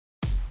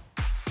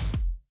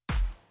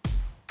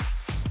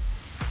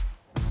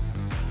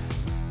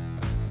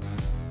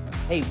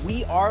Hey,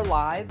 we are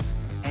live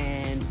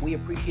and we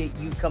appreciate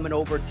you coming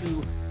over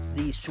to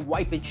the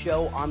Swypit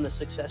show on the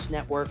Success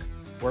Network.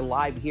 We're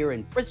live here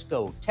in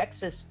Frisco,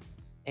 Texas.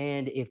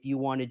 And if you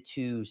wanted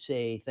to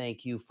say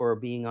thank you for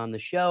being on the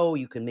show,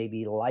 you can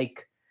maybe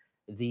like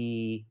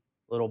the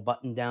little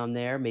button down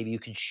there. Maybe you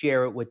could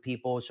share it with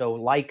people. So,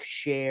 like,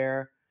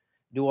 share,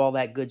 do all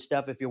that good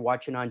stuff. If you're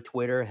watching on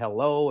Twitter,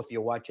 hello. If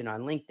you're watching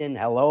on LinkedIn,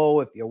 hello.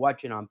 If you're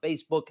watching on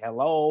Facebook,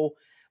 hello.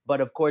 But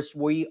of course,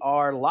 we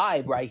are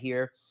live right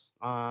here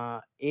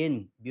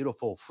in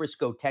beautiful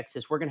Frisco,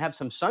 Texas. We're going to have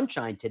some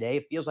sunshine today.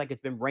 It feels like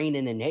it's been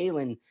raining and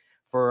hailing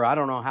for I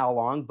don't know how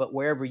long, but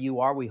wherever you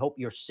are, we hope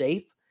you're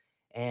safe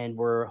and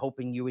we're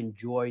hoping you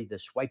enjoy the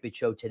Swipe It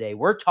show today.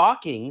 We're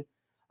talking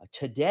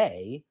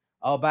today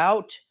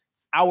about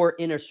our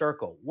inner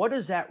circle. What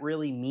does that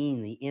really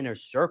mean, the inner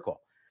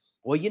circle?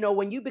 Well,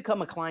 when you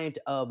become a client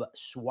of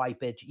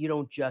Swipe It, you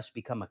don't just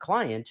become a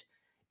client,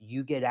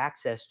 you get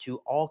access to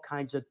all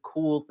kinds of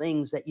cool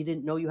things that you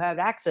didn't know you had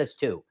access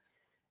to,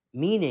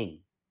 meaning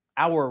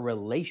our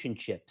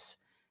relationships.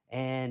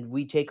 And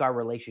we take our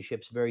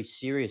relationships very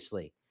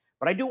seriously.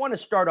 But I do want to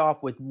start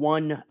off with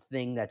one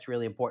thing that's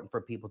really important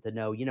for people to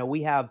know.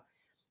 We have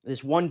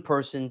this one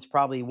person, it's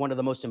probably one of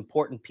the most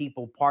important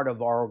people, part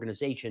of our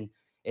organization.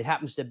 It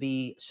happens to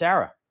be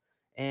Sarah.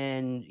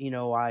 And,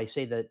 I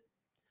say that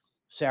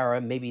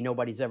Sarah, maybe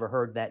nobody's ever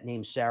heard that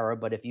name Sarah,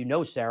 but if you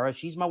know Sarah,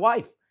 she's my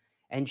wife.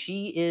 And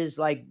she is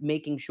like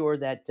making sure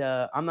that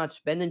I'm not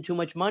spending too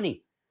much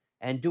money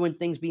and doing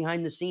things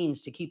behind the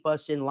scenes to keep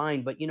us in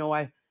line. But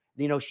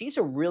she's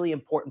a really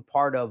important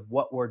part of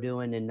what we're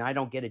doing, and I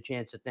don't get a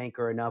chance to thank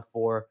her enough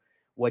for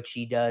what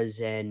she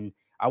does. And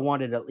I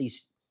wanted to at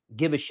least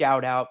give a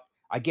shout out.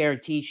 I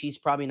guarantee she's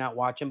probably not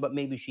watching, but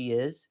maybe she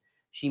is.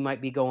 She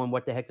might be going,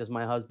 "What the heck does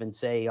my husband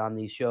say on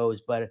these shows?"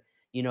 But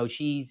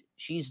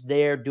she's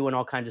there doing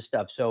all kinds of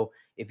stuff. So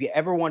if you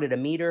ever wanted to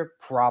meet her,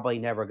 probably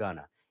never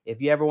gonna. If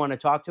you ever want to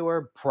talk to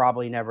her,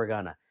 probably never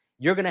gonna.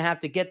 You're gonna have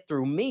to get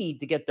through me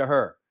to get to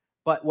her.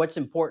 But what's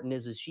important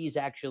is she's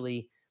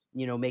actually,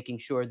 making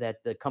sure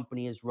that the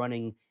company is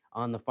running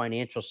on the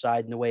financial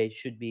side in the way it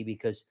should be,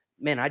 because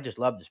man, I just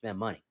love to spend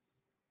money.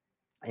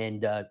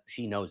 And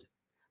she knows it.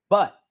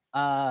 But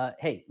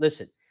hey,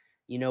 listen,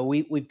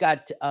 we've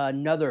got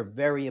another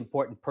very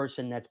important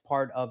person that's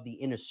part of the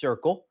inner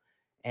circle,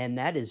 and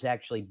that is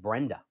actually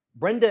Brenda.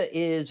 Brenda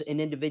is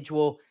an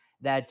individual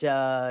that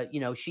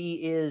she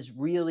is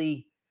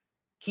really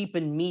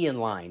keeping me in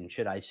line,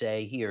 should I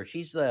say? Here,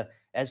 she's the,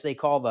 as they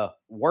call, the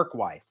work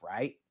wife,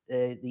 right?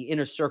 The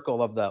inner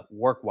circle of the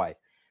work wife.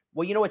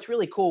 Well, it's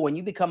really cool when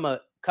you become a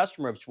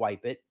customer of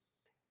Swipe It.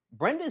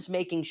 Brenda's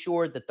making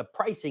sure that the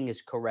pricing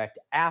is correct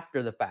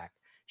after the fact.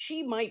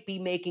 She might be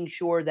making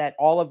sure that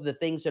all of the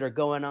things that are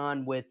going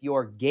on with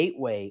your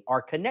gateway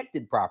are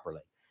connected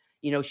properly.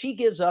 She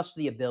gives us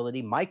the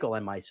ability, Michael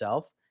and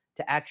myself,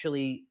 to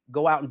actually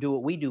go out and do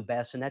what we do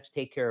best, and that's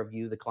take care of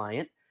you, the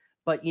client.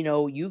 But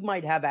you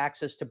might have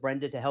access to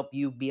Brenda to help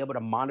you be able to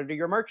monitor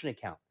your merchant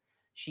account.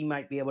 She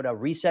might be able to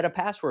reset a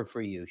password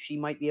for you. She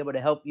might be able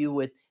to help you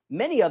with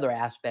many other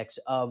aspects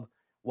of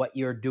what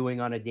you're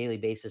doing on a daily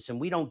basis. And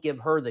we don't give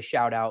her the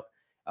shout out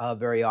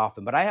very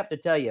often. But I have to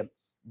tell you,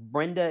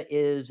 Brenda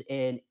is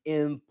an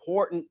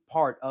important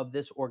part of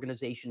this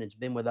organization. It's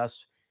been with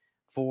us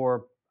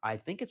for, I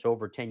think it's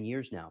over 10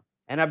 years now.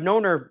 And I've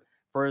known her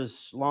for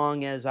as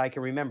long as I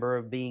can remember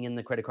of being in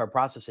the credit card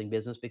processing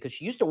business, because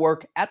she used to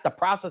work at the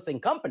processing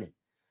company.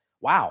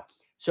 Wow.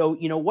 So,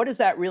 what does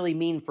that really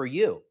mean for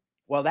you?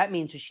 Well, that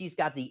means that she's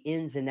got the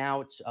ins and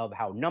outs of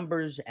how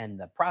numbers and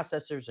the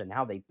processors and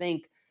how they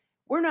think.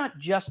 We're not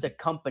just a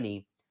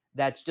company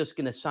that's just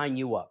going to sign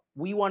you up.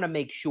 We want to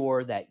make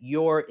sure that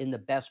you're in the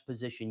best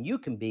position you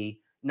can be,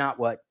 not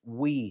what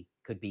we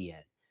could be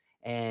in.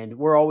 And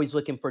we're always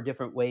looking for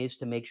different ways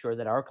to make sure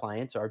that our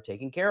clients are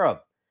taken care of,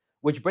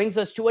 which brings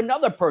us to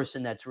another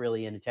person that's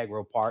really an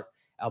integral part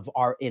of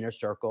our inner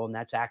circle, and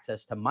that's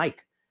access to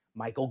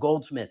Michael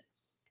Goldsmith.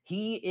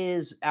 He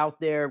is out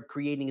there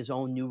creating his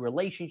own new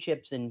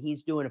relationships, and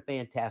he's doing a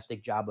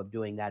fantastic job of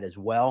doing that as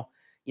well.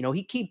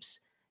 He keeps,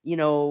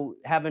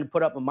 having to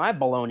put up with my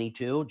baloney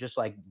too, just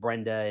like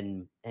Brenda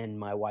and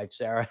my wife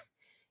Sarah.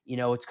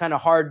 It's kind of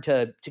hard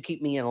to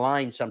keep me in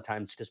line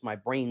sometimes because my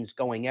brain's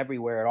going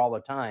everywhere all the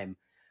time.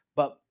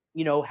 But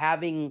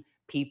having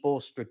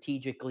people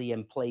strategically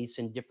in place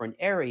in different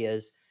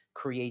areas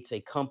creates a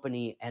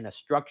company and a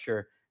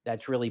structure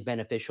that's really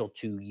beneficial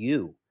to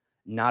you,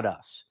 not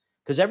us.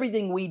 Because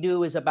everything we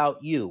do is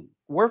about you.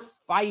 We're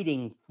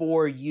fighting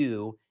for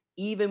you,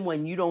 even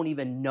when you don't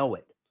even know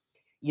it.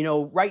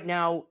 Right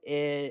now,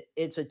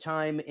 it's a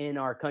time in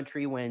our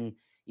country when,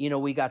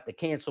 we got the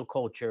cancel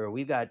culture.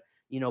 We've got,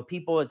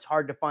 people, it's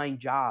hard to find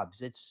jobs.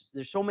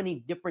 There's so many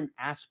different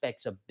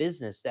aspects of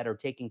business that are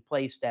taking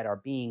place that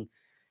are being,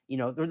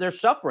 they're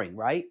suffering,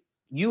 right?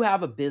 You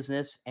have a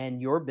business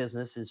and your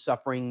business is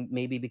suffering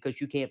maybe because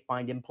you can't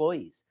find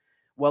employees.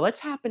 Well, it's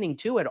happening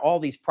too at all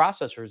these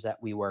processors that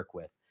we work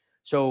with.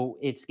 So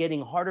it's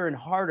getting harder and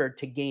harder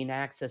to gain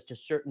access to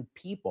certain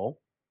people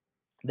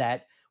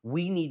that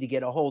we need to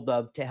get a hold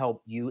of to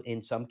help you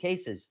in some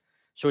cases.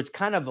 So it's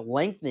kind of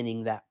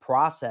lengthening that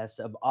process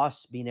of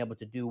us being able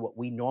to do what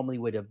we normally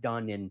would have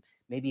done in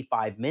maybe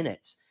 5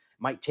 minutes.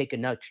 Might take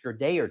an extra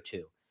day or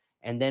two.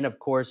 And then, of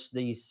course,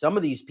 some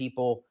of these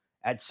people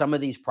at some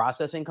of these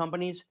processing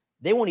companies,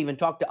 they won't even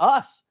talk to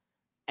us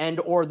and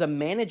or the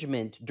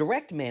management,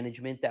 direct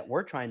management that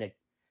we're trying to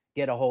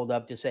get a hold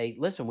of to say,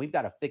 listen, we've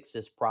got to fix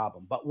this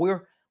problem. But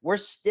we're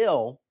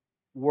still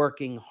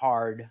working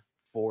hard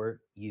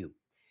for you.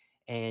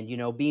 And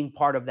being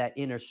part of that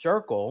inner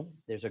circle,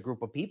 there's a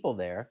group of people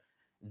there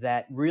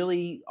that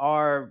really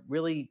are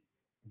really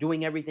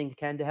doing everything they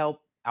can to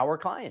help our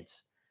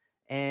clients.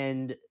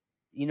 And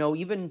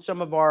even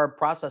some of our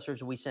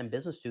processors we send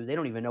business to, they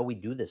don't even know we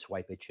do this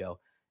Swypit show.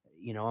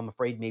 I'm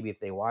afraid maybe if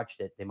they watched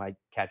it, they might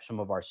catch some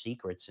of our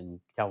secrets and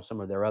tell some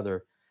of their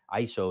other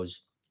ISOs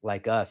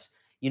like us.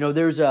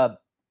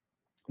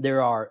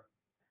 There are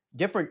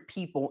different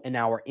people in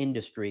our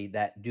industry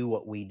that do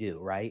what we do,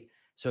 right?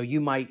 So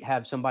you might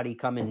have somebody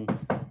come in,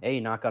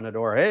 hey, knock on the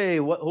door. Hey,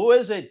 who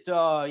is it?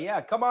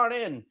 Yeah, come on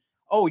in.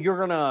 Oh, you're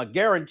gonna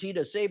guarantee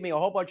to save me a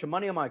whole bunch of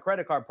money on my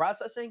credit card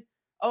processing?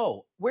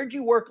 Oh, where'd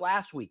you work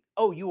last week?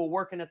 Oh, you were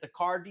working at the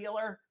car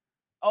dealer?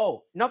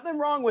 Oh, nothing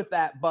wrong with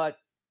that, but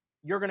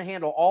you're gonna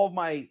handle all of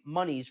my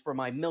monies for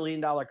my $1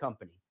 million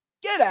company.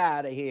 Get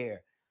out of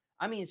here.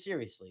 I mean,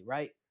 seriously,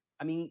 right?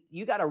 I mean,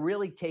 you got to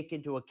really take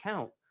into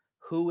account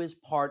who is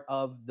part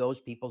of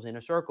those people's inner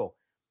circle.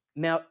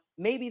 Now,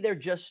 maybe they're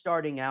just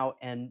starting out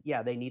and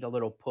yeah, they need a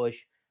little push,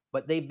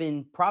 but they've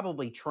been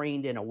probably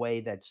trained in a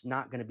way that's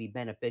not going to be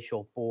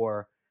beneficial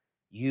for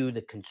you,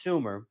 the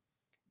consumer,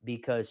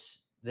 because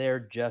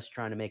they're just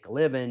trying to make a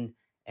living.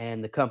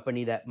 And the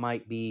company that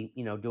might be,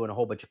 doing a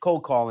whole bunch of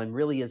cold calling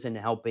really isn't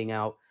helping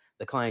out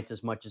the clients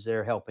as much as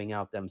they're helping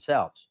out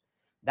themselves.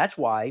 That's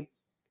why,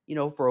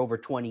 for over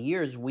 20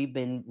 years, we've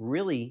been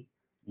really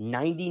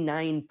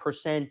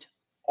 99%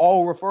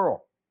 all referral.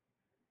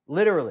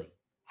 Literally.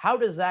 How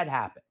does that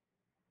happen?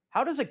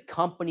 How does a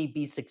company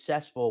be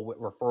successful with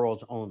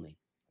referrals only?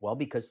 Well,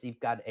 because they've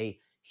got a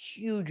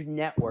huge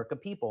network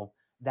of people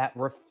that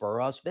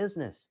refer us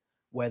business,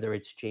 whether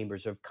it's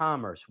chambers of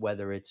commerce,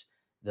 whether it's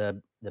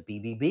the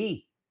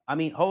BBB. I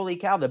mean, holy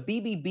cow, the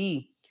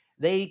BBB,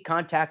 they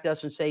contact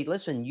us and say,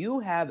 "Listen, you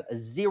have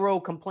zero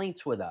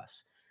complaints with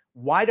us.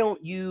 Why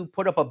don't you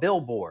put up a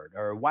billboard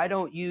or why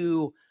don't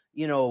you,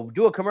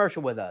 do a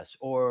commercial with us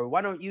or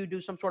why don't you do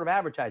some sort of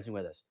advertising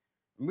with us?"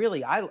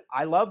 Really,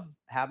 I love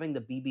having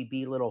the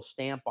BBB little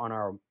stamp on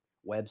our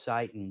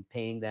website and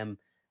paying them,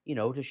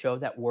 to show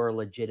that we're a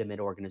legitimate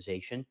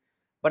organization.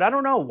 But I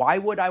don't know, why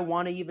would I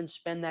want to even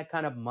spend that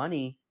kind of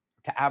money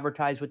to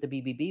advertise with the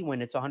BBB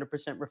when it's 100%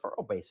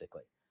 referral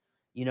basically?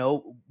 You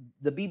know,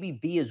 the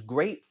BBB is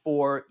great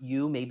for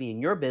you maybe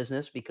in your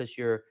business because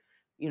you're,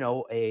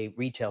 a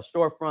retail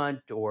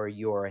storefront or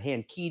you're a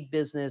hand keyed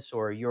business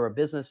or you're a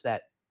business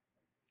that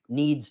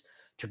needs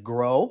to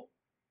grow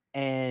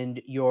and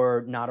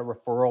you're not a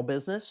referral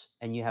business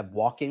and you have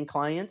walk-in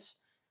clients,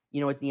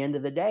 at the end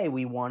of the day,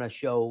 we want to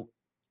show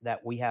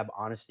that we have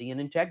honesty and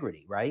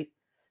integrity, right?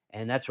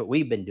 And that's what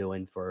we've been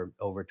doing for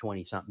over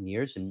 20 something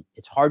years. And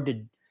it's hard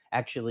to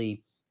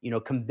actually,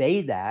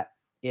 convey that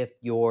if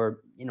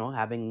you're,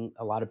 having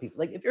a lot of people,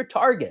 like if you're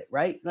Target,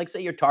 right? Like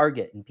say you're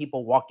Target and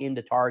people walk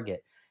into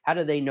Target, how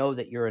do they know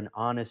that you're an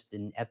honest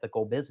and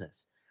ethical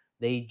business?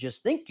 They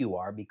just think you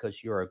are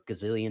because you're a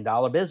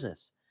gazillion-dollar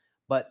business.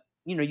 But,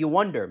 you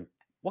wonder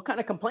what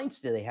kind of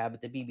complaints do they have at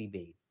the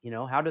BBB?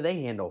 How do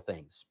they handle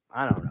things?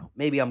 I don't know.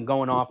 Maybe I'm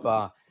going off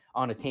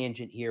on a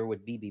tangent here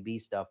with BBB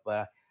stuff,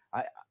 but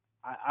I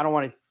I don't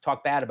want to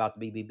talk bad about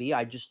the BBB.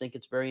 I just think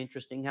it's very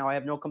interesting how I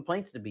have no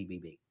complaints to the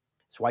BBB.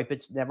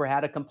 Swypit's never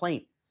had a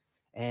complaint,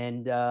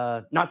 and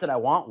not that I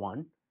want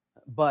one,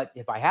 but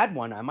if I had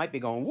one, I might be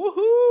going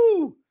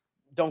woohoo.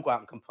 Don't go out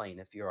and complain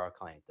if you're our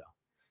client,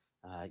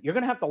 though. You're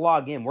gonna have to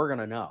log in. We're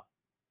gonna know.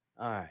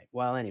 All right.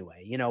 Well,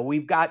 anyway,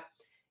 we've got,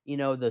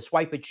 the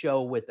Swipe It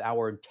show with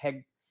our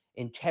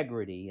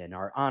integrity and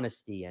our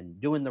honesty and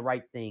doing the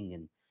right thing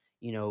and,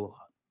 you know,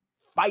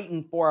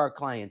 fighting for our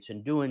clients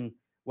and doing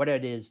what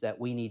it is that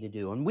we need to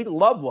do. And we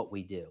love what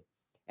we do.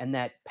 And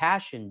that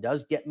passion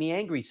does get me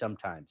angry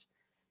sometimes.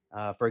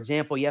 For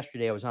example,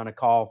 yesterday I was on a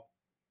call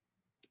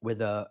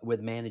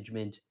with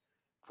management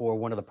for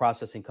one of the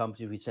processing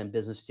companies we send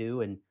business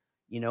to, and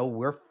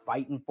we're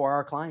fighting for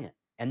our client,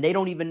 and they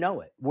don't even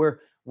know it.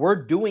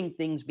 We're doing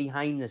things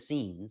behind the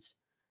scenes,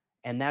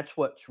 and that's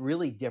what's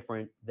really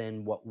different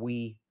than what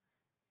we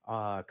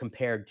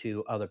compared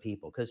to other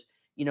people. Because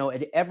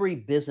at every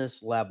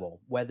business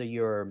level, whether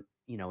you're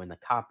in the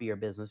copier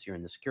business, you're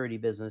in the security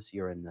business,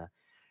 you're in the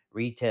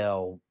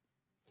retail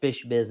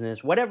fish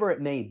business, whatever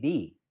it may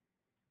be,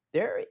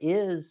 there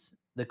is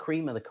the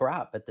cream of the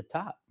crop at the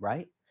top,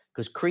 right?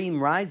 Because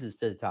cream rises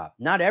to the top.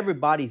 Not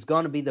everybody's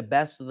going to be the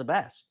best of the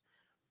best.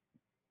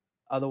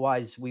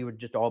 Otherwise, we would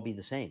just all be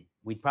the same.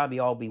 We'd probably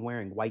all be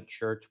wearing white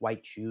shirts,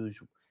 white shoes,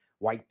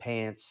 white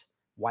pants,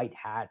 white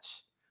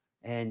hats.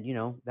 And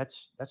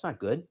that's not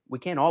good. We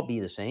can't all be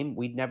the same.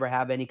 We'd never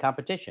have any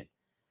competition.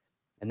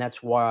 And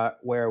that's why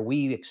where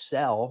we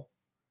excel,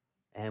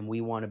 and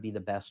we want to be the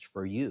best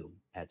for you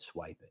at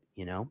Swipe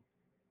It,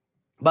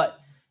 But,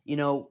 you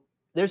know,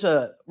 there's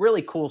a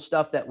really cool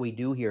stuff that we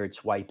do here at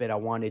Swipe It. I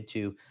wanted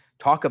to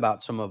talk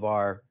about some of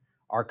our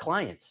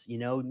clients.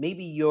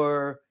 Maybe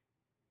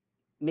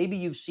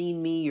you've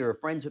seen me or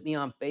friends with me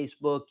on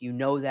Facebook. You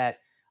know that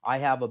I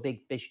have a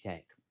big fish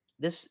tank.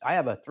 This I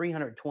have a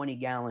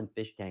 320-gallon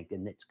fish tank,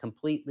 and it's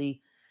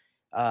completely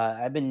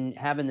I've been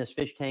having this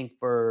fish tank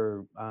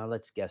for,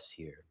 let's guess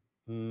here.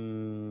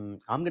 I'm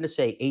going to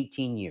say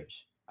 18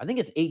 years. I think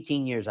it's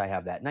 18 years I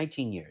have that,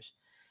 19 years,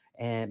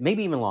 and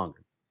maybe even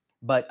longer.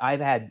 But I've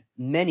had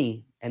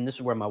many, and this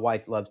is where my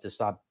wife loves to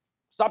stop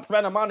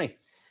spending money.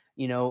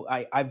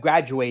 I've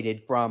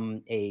graduated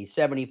from a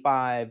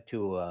 75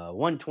 to a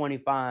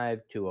 125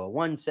 to a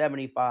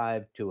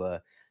 175 to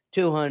a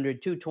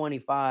 200,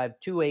 225,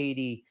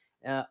 280.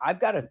 I've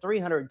got a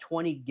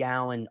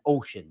 320-gallon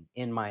ocean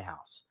in my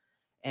house.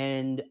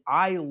 And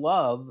I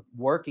love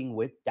working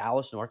with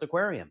Dallas North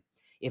Aquarium.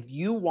 If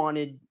you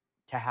wanted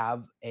to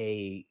have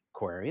an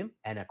aquarium,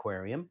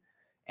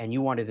 and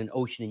you wanted an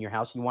ocean in your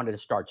house and you wanted to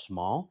start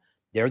small,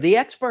 they're the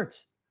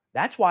experts.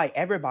 That's why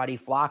everybody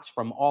flocks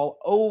from all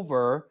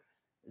over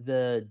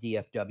the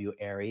DFW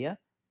area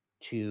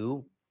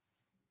to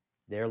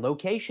their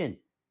location.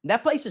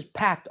 That place is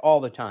packed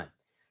all the time.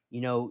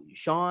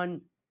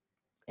 Sean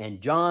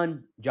and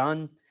John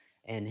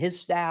and his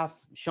staff,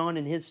 Sean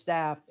and his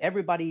staff,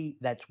 everybody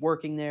that's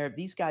working there,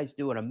 these guys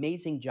do an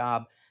amazing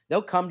job.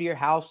 They'll come to your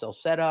house, they'll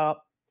set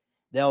up,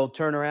 they'll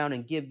turn around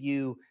and give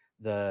you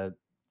the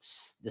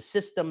the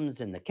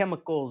systems and the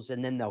chemicals,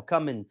 and then they'll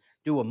come and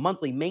do a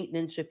monthly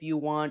maintenance if you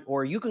want,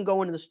 or you can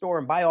go into the store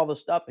and buy all the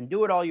stuff and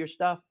do it all your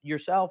stuff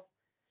yourself.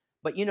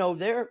 But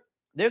they're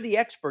the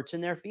experts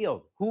in their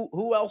field.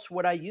 Who else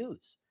would I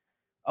use?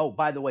 Oh,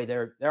 by the way,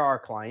 they're our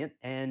client,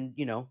 and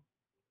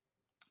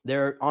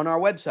they're on our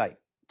website.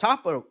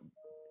 Top of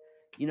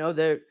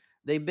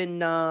they've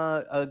been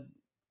a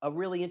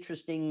really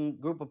interesting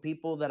group of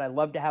people that I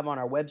love to have on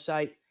our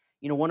website.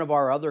 One of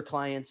our other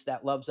clients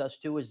that loves us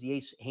too is the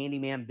Ace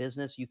Handyman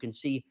business. You can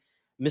see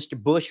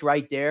Mr. Bush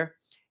right there.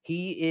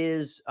 He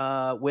is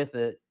with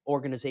an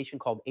organization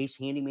called Ace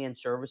Handyman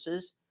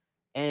Services.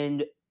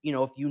 And,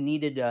 if you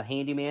needed a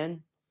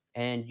handyman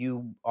and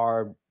you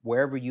are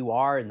wherever you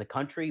are in the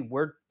country,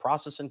 we're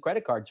processing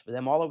credit cards for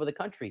them all over the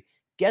country.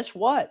 Guess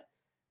what?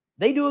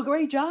 They do a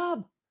great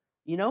job.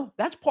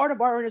 That's part of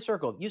our inner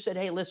circle. You said,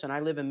 "Hey, listen, I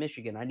live in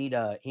Michigan. I need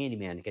a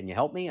handyman. Can you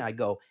help me?" I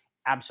go,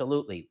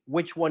 "Absolutely.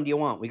 Which one do you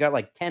want?" We got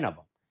like 10 of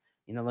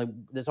them. Like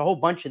there's a whole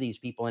bunch of these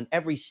people in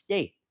every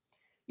state.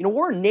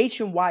 We're a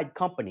nationwide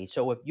company.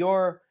 So if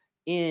you're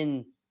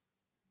in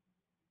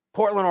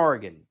Portland,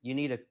 Oregon, you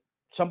need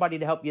somebody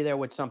to help you there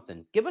with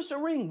something, give us a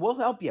ring. We'll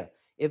help you.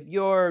 If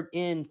you're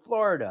in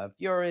Florida, if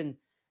you're in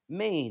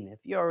Maine, if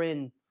you're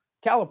in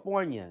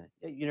California,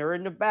 you're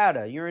in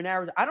Nevada, you're in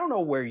Arizona. I don't know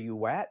where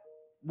you at.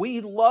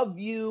 We love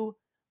you.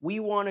 We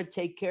want to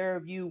take care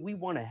of you. We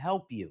want to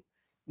help you.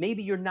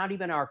 Maybe you're not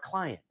even our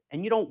client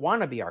and you don't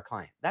want to be our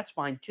client. That's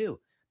fine too.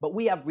 But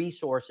we have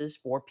resources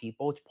for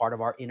people. It's part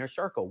of our inner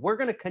circle. We're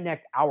going to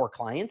connect our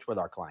clients with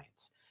our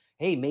clients.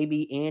 Hey,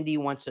 maybe Andy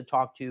wants to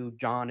talk to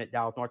John at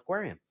Dallas North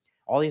Aquarium.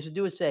 All he has to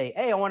do is say,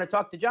 "Hey, I want to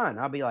talk to John."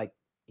 I'll be like,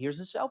 "Here's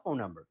his cell phone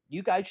number.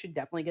 You guys should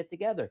definitely get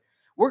together."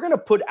 We're going to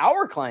put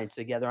our clients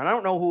together. And I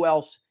don't know who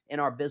else in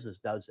our business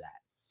does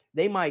that.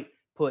 They might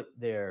put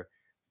their,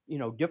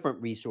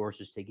 different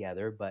resources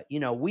together, but,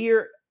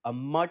 we're a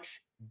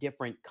much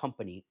different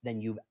company than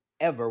you've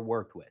ever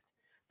worked with.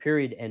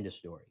 Period. End of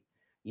story.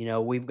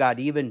 We've got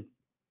even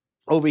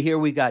over here,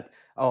 we got,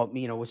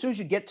 as soon as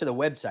you get to the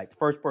website, the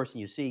first person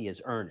you see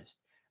is Ernest.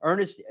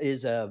 Ernest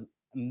is a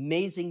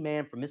amazing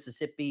man from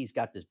Mississippi. He's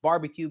got this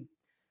barbecue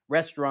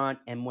restaurant.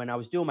 And when I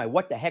was doing my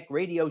What the Heck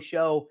radio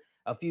show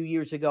a few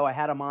years ago, I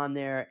had him on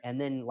there.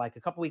 And then, like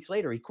a couple weeks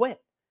later, he quit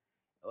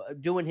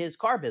doing his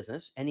car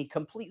business, and he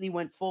completely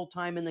went full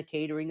time in the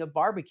catering of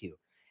barbecue.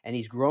 And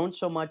he's grown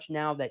so much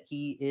now that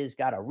he is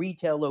got a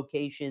retail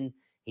location.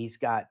 He's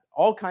got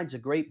all kinds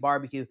of great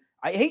barbecue.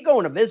 I hate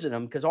going to visit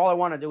him because all I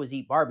want to do is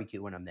eat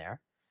barbecue when I'm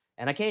there,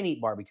 and I can't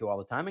eat barbecue all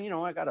the time. And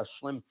I got a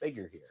slim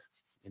figure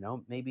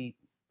here. Maybe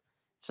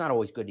it's not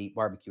always good to eat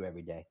barbecue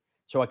every day,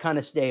 so I kind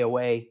of stay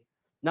away.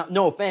 Not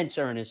no offense,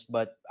 Ernest,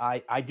 but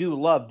I do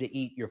love to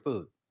eat your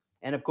food.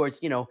 And of course,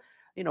 we got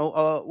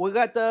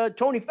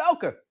Tony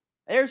Felker.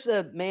 There's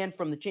the man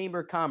from the Chamber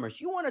of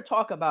Commerce. You want to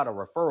talk about a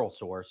referral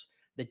source?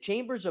 The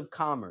Chambers of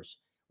Commerce.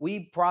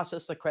 We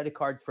process the credit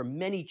cards for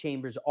many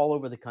chambers all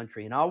over the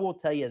country. And I will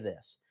tell you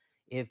this: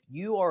 if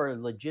you are a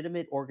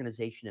legitimate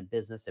organization and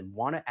business and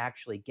want to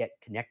actually get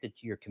connected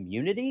to your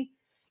community,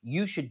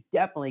 you should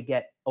definitely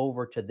get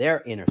over to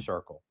their inner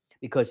circle,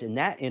 because in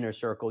that inner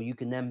circle, you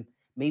can then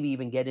maybe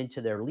even get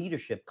into their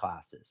leadership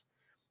classes.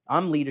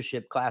 I'm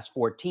leadership class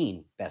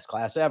 14, best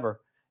class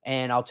ever.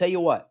 And I'll tell you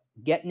what,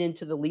 getting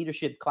into the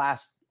leadership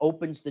class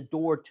opens the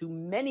door to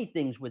many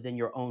things within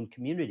your own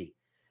community.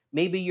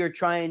 Maybe you're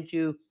trying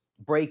to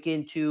break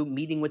into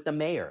meeting with the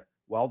mayor.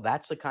 Well,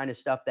 that's the kind of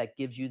stuff that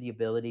gives you the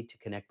ability to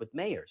connect with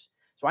mayors.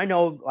 So I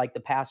know like the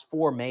past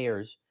four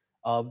mayors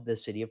of the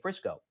city of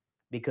Frisco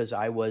because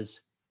I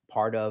was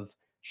part of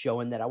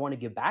showing that I want to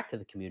give back to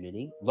the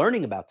community,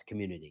 learning about the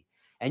community.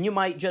 And you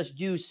might just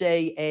do,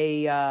 say,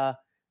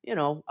 you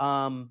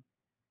know,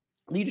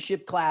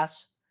 leadership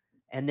class,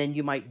 and then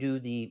you might do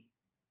the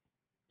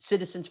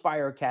Citizens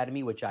Fire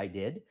Academy, which I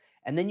did,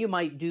 and then you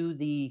might do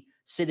the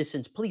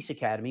Citizens Police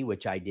Academy,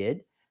 which I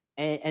did,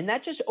 and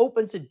that just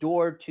opens a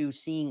door to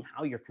seeing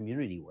how your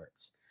community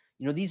works.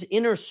 You know, these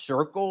inner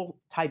circle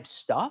type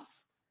stuff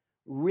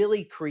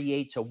really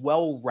creates a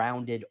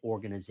well-rounded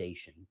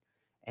organization.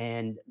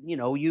 And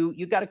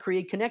you got to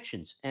create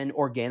connections, and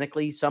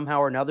organically somehow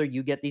or another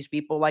you get these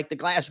people like the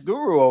Glass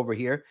Guru over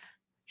here.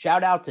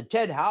 Shout out to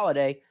Ted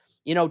Holiday.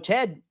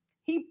 Ted,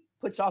 he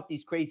puts out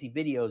these crazy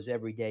videos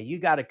every day. You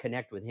got to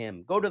connect with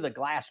him. Go to the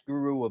Glass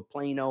Guru of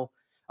Plano.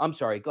 I'm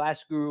sorry,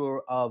 Glass Guru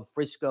of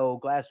Frisco,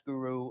 Glass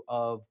Guru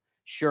of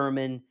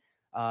Sherman.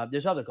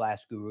 There's other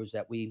Glass Gurus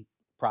that we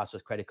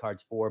process credit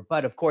cards for.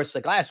 But of course,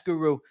 the Glass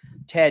Guru,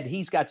 Ted,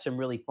 he's got some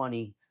really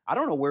funny, I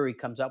don't know where he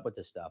comes up with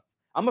this stuff.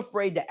 I'm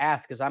afraid to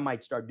ask because I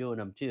might start doing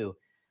them too.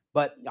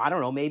 But I don't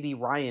know, maybe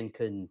Ryan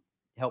can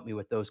help me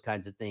with those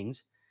kinds of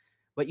things.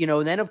 But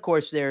then of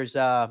course there's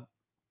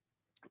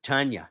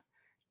Tanya.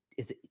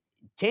 Is it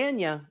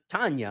Tanya?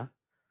 Tanya.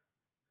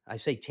 I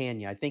say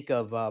Tanya. I think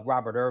of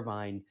Robert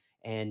Irvine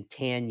and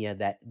Tanya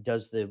that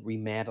does the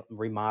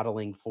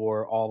remodeling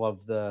for all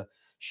of the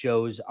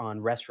shows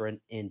on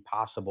Restaurant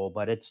Impossible,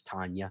 but it's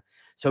Tanya.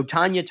 So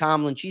Tanya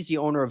Tomlin, she's the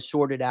owner of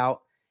Sorted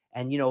Out.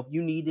 And if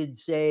you needed,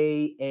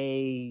 say,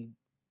 a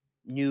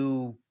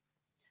new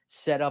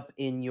set up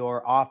in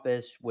your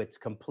office what's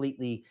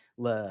completely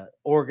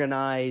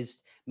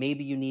organized.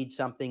 Maybe you need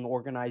something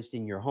organized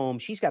in your home.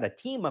 She's got a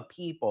team of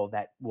people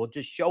that will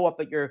just show up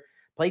at your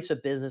place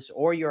of business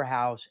or your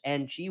house,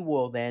 and she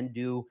will then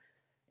do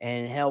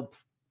and help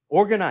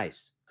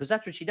organize because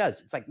that's what she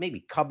does. It's like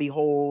maybe cubby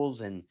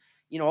holes and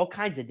all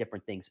kinds of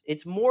different things.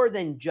 It's more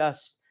than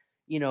just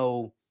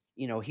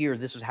here,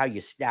 this is how you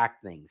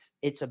stack things.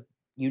 It's a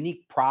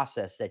unique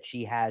process that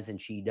she has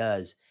and she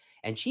does,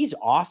 and she's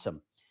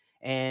awesome.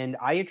 And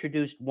I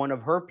introduced one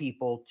of her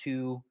people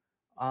to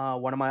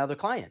one of my other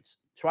clients.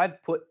 So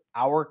I've put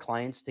our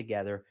clients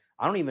together.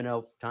 I don't even know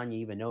if Tanya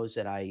even knows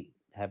that I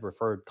have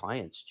referred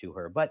clients to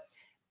her, but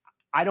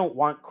I don't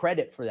want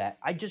credit for that.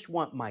 I just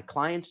want my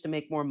clients to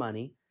make more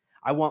money.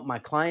 I want my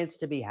clients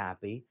to be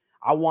happy.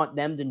 I want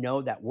them to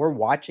know that we're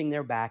watching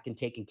their back and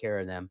taking care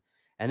of them.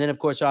 And then, of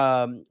course,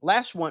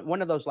 last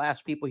one of those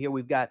last people here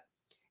we've got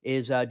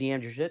is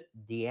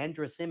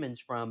Deandra Simmons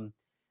from.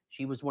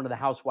 She was one of the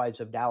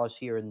housewives of Dallas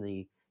here in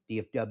the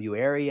DFW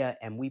area,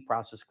 and we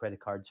process credit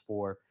cards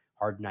for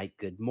Hard Night,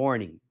 Good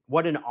Morning.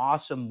 What an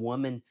awesome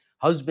woman!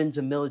 Husband's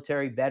a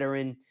military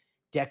veteran,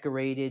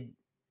 decorated.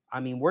 I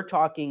mean, we're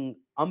talking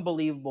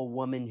unbelievable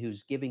woman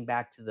who's giving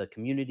back to the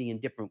community in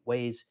different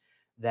ways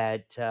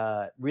that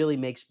really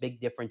makes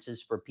big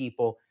differences for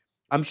people.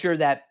 I'm sure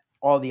that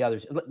all the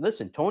others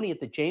listen. Tony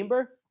at the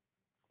chamber,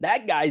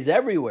 that guy's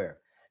everywhere.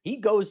 He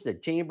goes to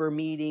chamber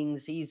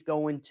meetings. He's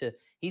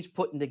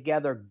putting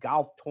together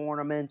golf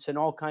tournaments and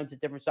all kinds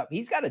of different stuff.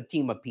 He's got a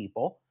team of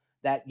people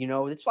that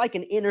it's like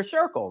an inner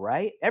circle,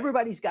 right?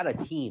 Everybody's got a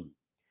team.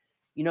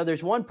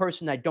 There's one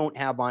person I don't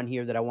have on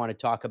here that I want to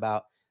talk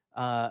about.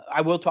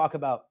 I will talk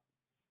about.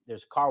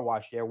 There's a car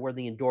wash there. We're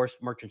the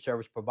endorsed merchant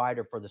service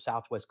provider for the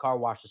Southwest Car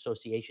Wash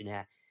Association,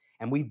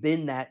 and we've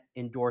been that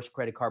endorsed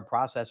credit card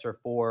processor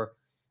for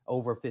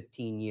over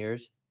 15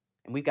 years.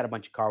 And we've got a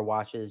bunch of car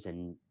washes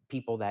and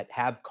people that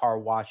have car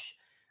wash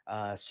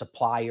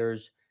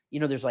suppliers.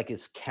 There's like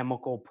this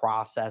chemical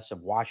process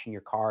of washing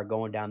your car,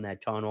 going down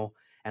that tunnel.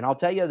 And I'll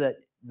tell you that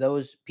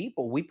those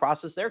people, we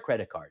process their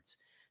credit cards.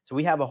 So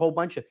we have a whole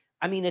bunch of,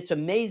 I mean, it's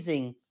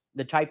amazing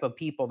the type of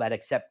people that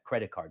accept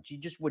credit cards. You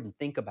just wouldn't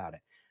think about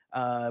it.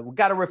 We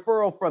got a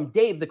referral from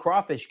Dave, the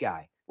crawfish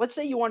guy. Let's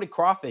say you wanted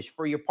crawfish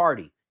for your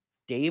party.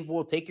 Dave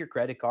will take your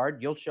credit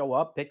card. You'll show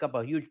up, pick up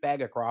a huge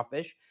bag of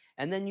crawfish,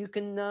 and then you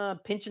can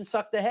pinch and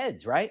suck the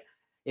heads, right?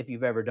 If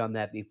you've ever done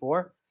that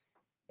before.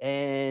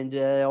 And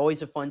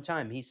always a fun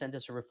time. He sent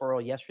us a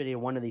referral yesterday to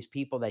one of these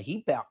people that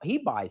he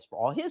buys for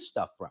all his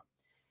stuff from.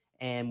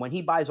 And when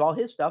he buys all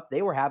his stuff,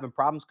 they were having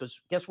problems because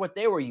guess what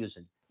they were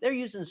using? They're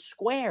using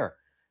Square.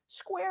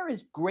 Square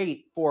is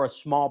great for a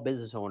small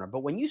business owner,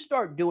 but when you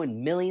start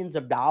doing millions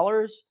of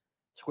dollars,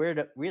 Square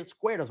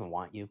doesn't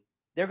want you.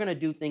 They're going to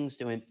do things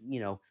to him.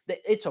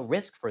 It's a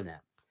risk for them.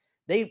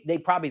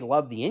 They probably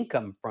love the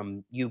income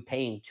from you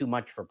paying too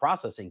much for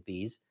processing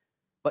fees,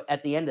 but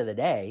at the end of the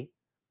day,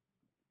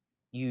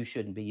 you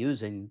shouldn't be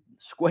using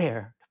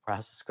Square to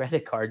process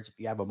credit cards if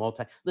you have a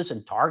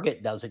listen,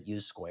 Target doesn't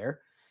use Square.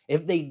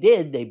 If they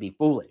did, they'd be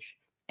foolish.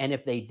 And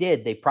if they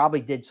did, they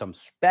probably did some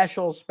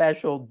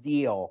special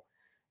deal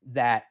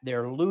that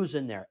they're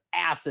losing their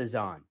asses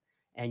on.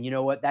 And you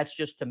know what? That's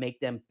just to make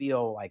them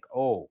feel like,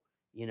 oh,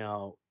 you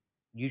know,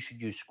 you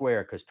should use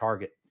Square because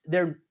Target,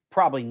 they're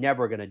probably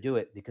never going to do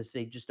it because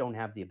they just don't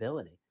have the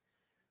ability.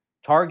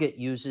 Target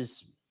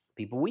uses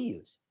people we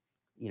use.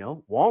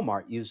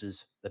 Walmart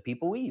uses the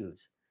people we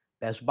use.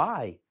 Best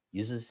Buy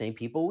uses the same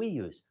people we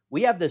use.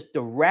 We have this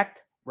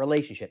direct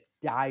relationship.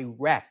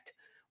 Direct.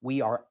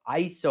 We are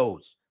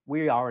ISOs.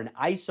 We are an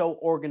ISO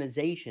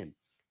organization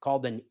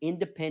called an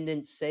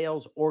independent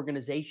sales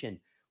organization.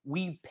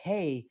 We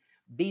pay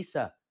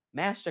Visa,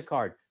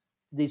 MasterCard,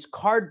 these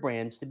card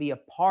brands to be a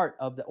part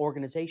of the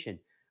organization.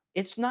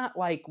 It's not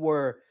like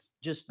we're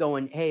just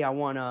going, hey, I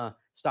want to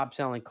stop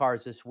selling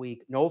cars this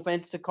week. No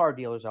offense to car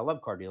dealers. I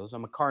love car dealers.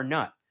 I'm a car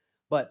nut.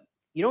 But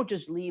you don't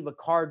just leave a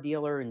car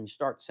dealer and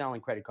start selling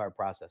credit card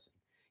processing.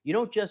 You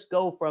don't just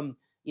go from,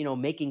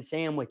 making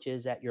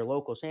sandwiches at your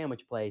local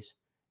sandwich place.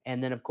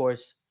 And then, of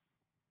course,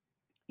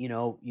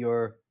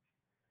 you're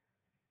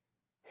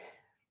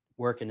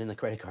working in the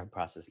credit card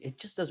process. It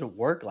just doesn't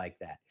work like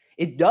that.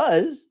 It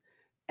does.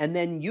 And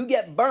then you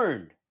get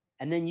burned.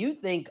 And then you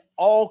think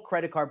all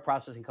credit card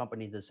processing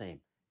companies are the same.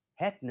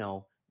 Heck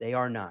no, they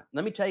are not.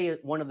 Let me tell you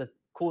one of the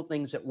cool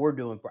things that we're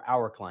doing for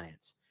our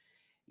clients.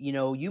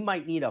 You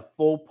might need a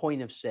full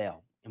point of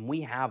sale, and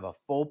we have a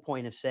full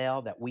point of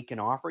sale that we can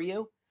offer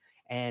you.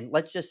 And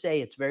let's just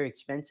say it's very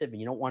expensive and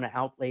you don't want to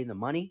outlay the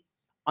money.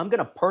 I'm going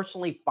to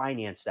personally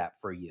finance that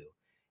for you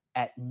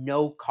at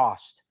no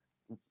cost.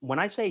 When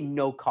I say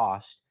no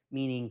cost,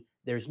 meaning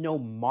there's no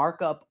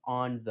markup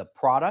on the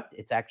product,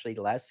 it's actually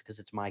less because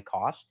it's my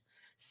cost.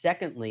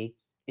 Secondly,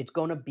 it's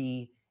going to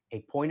be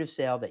a point of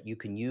sale that you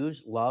can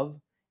use, love,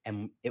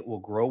 and it will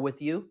grow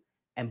with you.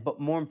 And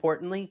but more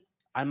importantly,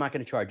 I'm not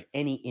going to charge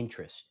any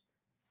interest.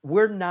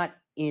 We're not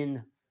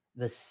in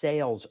the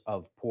sales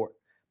of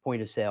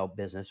point of sale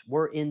business.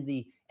 We're in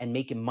the and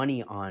making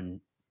money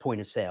on point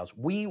of sales.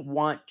 We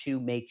want to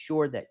make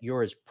sure that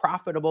you're as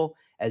profitable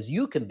as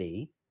you can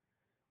be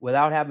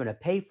without having to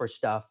pay for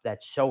stuff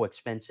that's so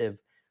expensive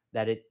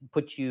that it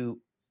puts you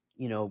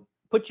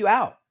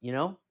out,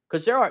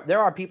 because there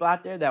are people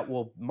out there that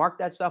will mark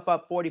that stuff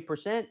up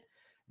 40%,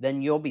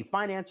 then you'll be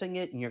financing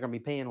it and you're going to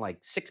be paying like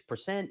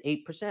 6%,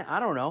 8%, I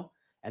don't know.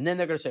 And then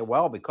they're going to say,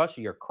 well, because of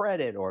your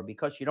credit or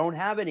because you don't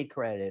have any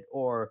credit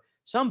or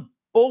some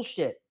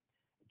bullshit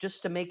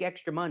just to make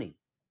extra money.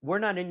 We're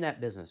not in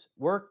that business.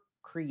 We're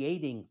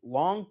creating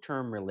long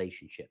term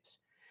relationships.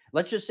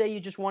 Let's just say you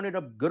just wanted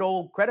a good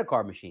old credit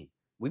card machine.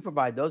 We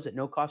provide those at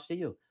no cost to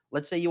you.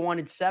 Let's say you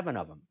wanted seven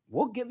of them.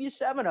 We'll give you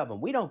seven of them.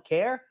 We don't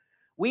care.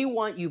 We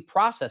want you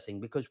processing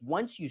because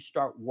once you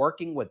start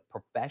working with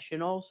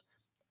professionals,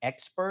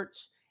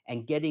 experts,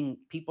 and getting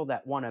people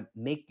that want to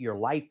make your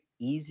life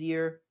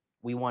easier,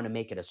 we want to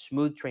make it a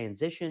smooth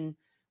transition.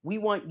 We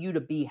want you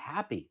to be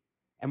happy.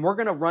 And we're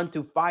going to run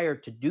through fire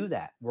to do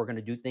that. We're going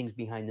to do things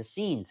behind the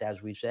scenes,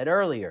 as we said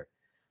earlier.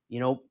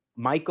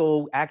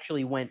 Michael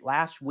actually went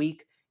last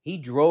week. He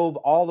drove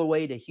all the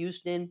way to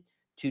Houston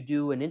to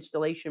do an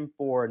installation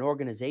for an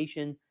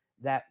organization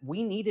that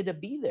we needed to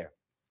be there.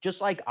 Just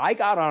like I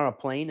got on a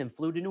plane and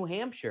flew to New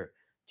Hampshire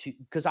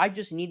because I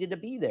just needed to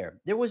be there.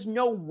 There was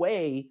no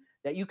way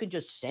that you can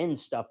just send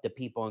stuff to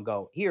people and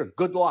go, here,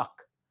 good luck.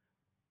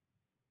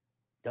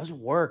 Doesn't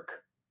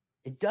work.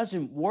 It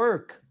doesn't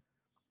work.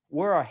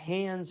 We're a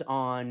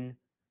hands-on,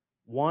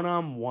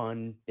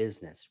 one-on-one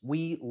business.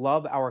 We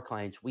love our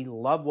clients. We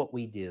love what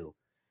we do.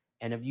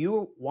 And if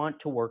you want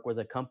to work with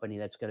a company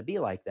that's going to be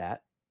like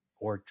that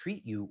or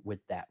treat you with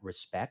that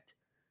respect,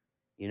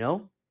 you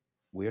know,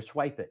 we're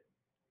Swypit.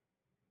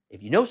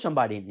 If you know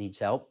somebody that needs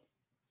help,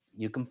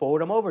 you can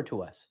forward them over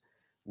to us.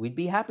 We'd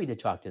be happy to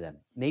talk to them.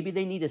 Maybe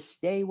they need to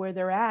stay where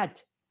they're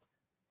at.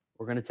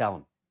 We're going to tell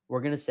them.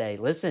 We're going to say,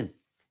 listen,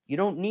 you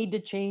don't need to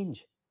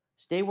change.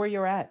 Stay where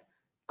you're at.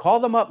 Call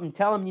them up and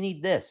tell them you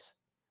need this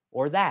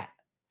or that.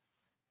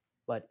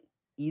 But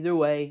either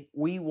way,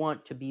 we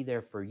want to be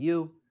there for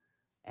you.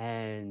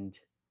 And,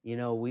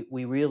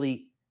 we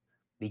really,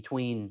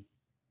 between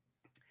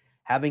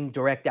having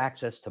direct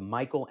access to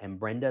Michael and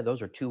Brenda,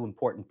 those are two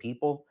important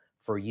people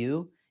for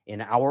you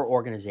in our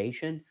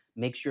organization,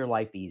 makes your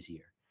life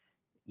easier.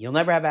 You'll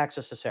never have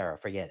access to Sarah.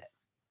 Forget it.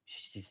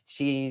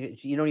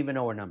 You don't even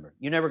know her number.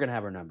 You're never gonna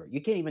have her number.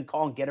 You can't even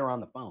call and get her on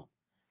the phone.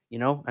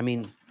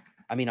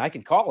 I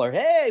could call her.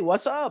 Hey,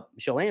 what's up?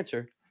 She'll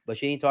answer, but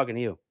she ain't talking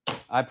to you.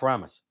 I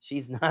promise.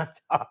 She's not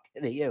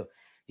talking to you.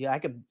 Yeah, I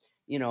can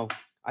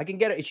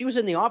get her. She was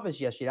in the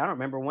office yesterday. I don't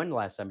remember when the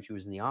last time she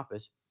was in the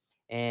office.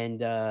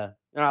 And I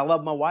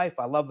love my wife.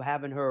 I love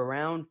having her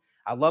around.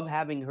 I love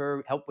having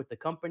her help with the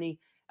company.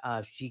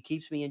 She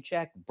keeps me in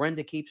check.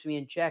 Brenda keeps me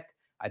in check.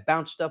 I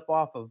bounce stuff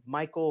off of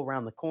Michael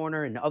around the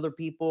corner and other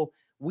people.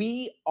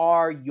 We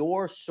are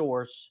your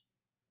source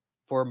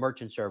for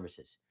merchant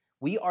services.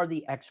 We are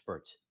the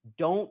experts.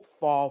 Don't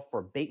fall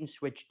for bait and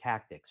switch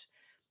tactics.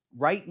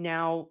 Right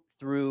now,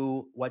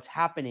 through what's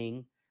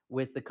happening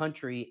with the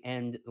country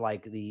and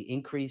like the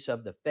increase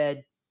of the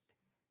Fed,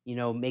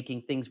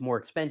 making things more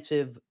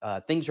expensive,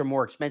 things are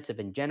more expensive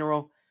in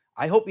general.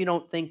 I hope you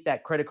don't think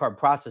that credit card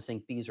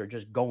processing fees are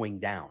just going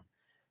down.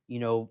 You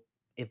know,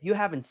 if you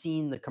haven't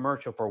seen the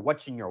commercial for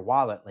what's in your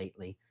wallet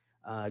lately,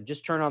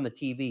 just turn on the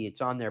TV.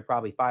 It's on there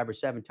probably 5 or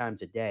 7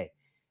 times a day.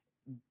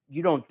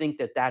 You don't think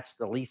that that's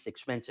the least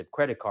expensive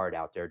credit card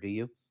out there, do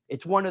you?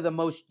 It's one of the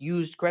most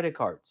used credit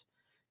cards.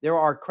 There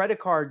are credit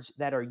cards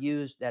that are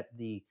used that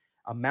the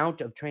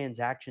amount of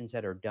transactions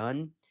that are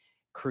done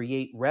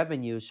create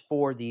revenues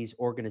for these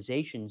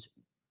organizations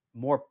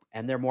more,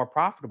 and they're more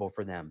profitable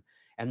for them.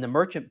 And the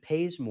merchant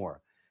pays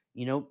more,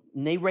 and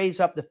they raise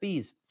up the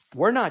fees.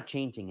 We're not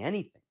changing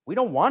anything. We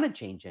don't want to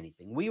change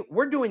anything.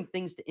 We're doing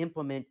things to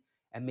implement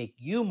and make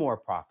you more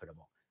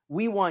profitable.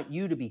 We want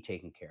you to be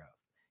taken care of.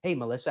 Hey,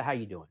 Melissa, how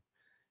you doing?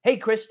 Hey,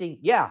 Christy,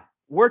 yeah,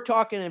 we're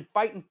talking and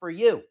fighting for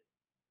you.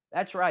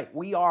 That's right.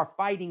 We are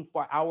fighting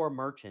for our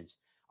merchants.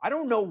 I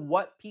don't know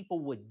what people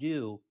would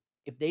do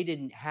if they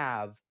didn't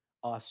have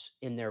us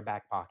in their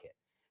back pocket,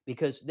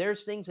 because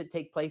there's things that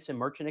take place in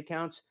merchant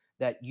accounts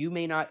that you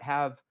may not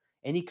have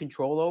any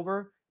control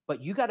over,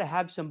 but you got to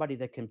have somebody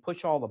that can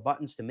push all the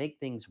buttons to make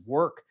things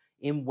work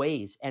in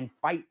ways and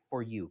fight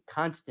for you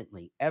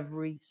constantly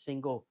every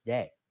single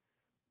day.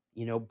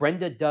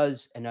 Brenda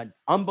does an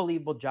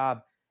unbelievable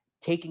job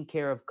taking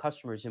care of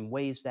customers in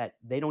ways that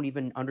they don't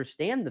even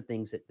understand the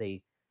things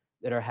that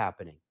are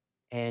happening.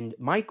 And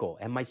Michael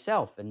and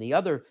myself and the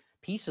other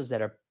pieces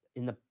that are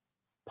in the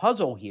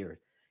puzzle here,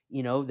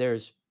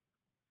 there's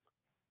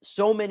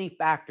so many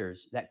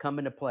factors that come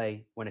into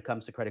play when it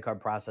comes to credit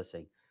card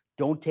processing.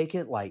 Don't take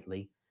it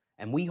lightly.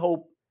 And we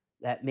hope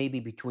that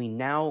maybe between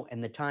now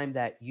and the time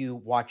that you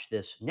watch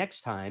this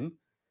next time,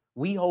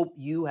 we hope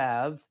you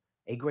have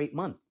a great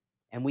month.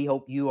 And we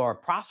hope you are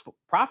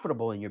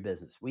profitable in your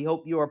business. We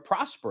hope you are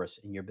prosperous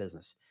in your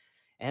business.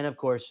 And of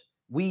course,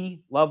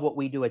 we love what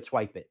we do at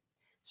Swypit.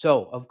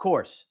 So, of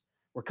course,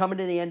 we're coming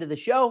to the end of the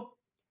show,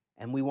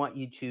 and we want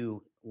you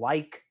to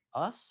like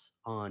us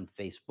on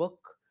Facebook,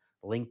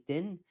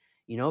 LinkedIn.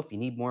 If you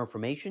need more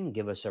information,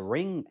 give us a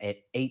ring at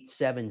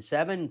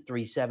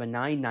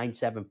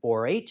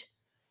 877-379-9748.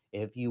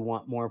 If you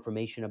want more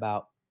information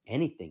about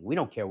anything, we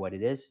don't care what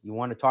it is. You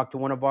want to talk to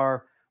one of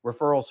our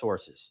referral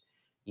sources.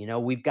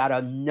 We've got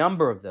a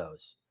number of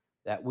those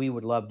that we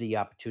would love the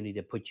opportunity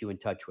to put you in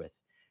touch with.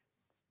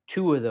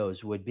 Two of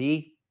those would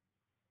be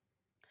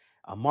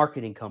a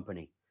marketing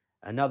company.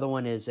 Another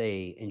one is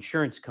a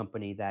insurance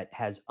company that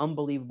has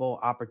unbelievable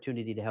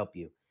opportunity to help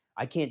you.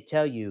 I can't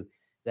tell you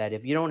that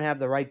if you don't have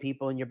the right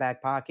people in your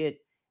back pocket,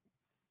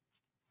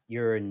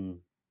 you're in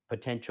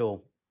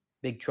potential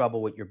big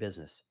trouble with your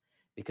business,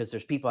 because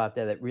there's people out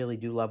there that really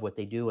do love what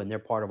they do, and they're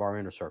part of our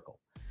inner circle.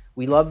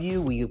 We love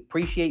you. We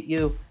appreciate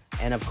you.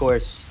 And of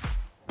course,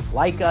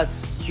 like us,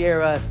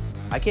 share us.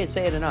 I can't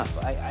say it enough.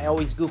 I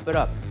always goof it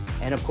up.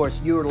 And of course,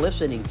 you're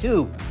listening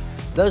to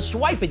The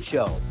Swypit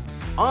Show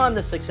on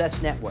the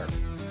Success Network.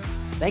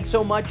 Thanks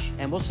so much,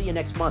 and we'll see you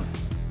next month.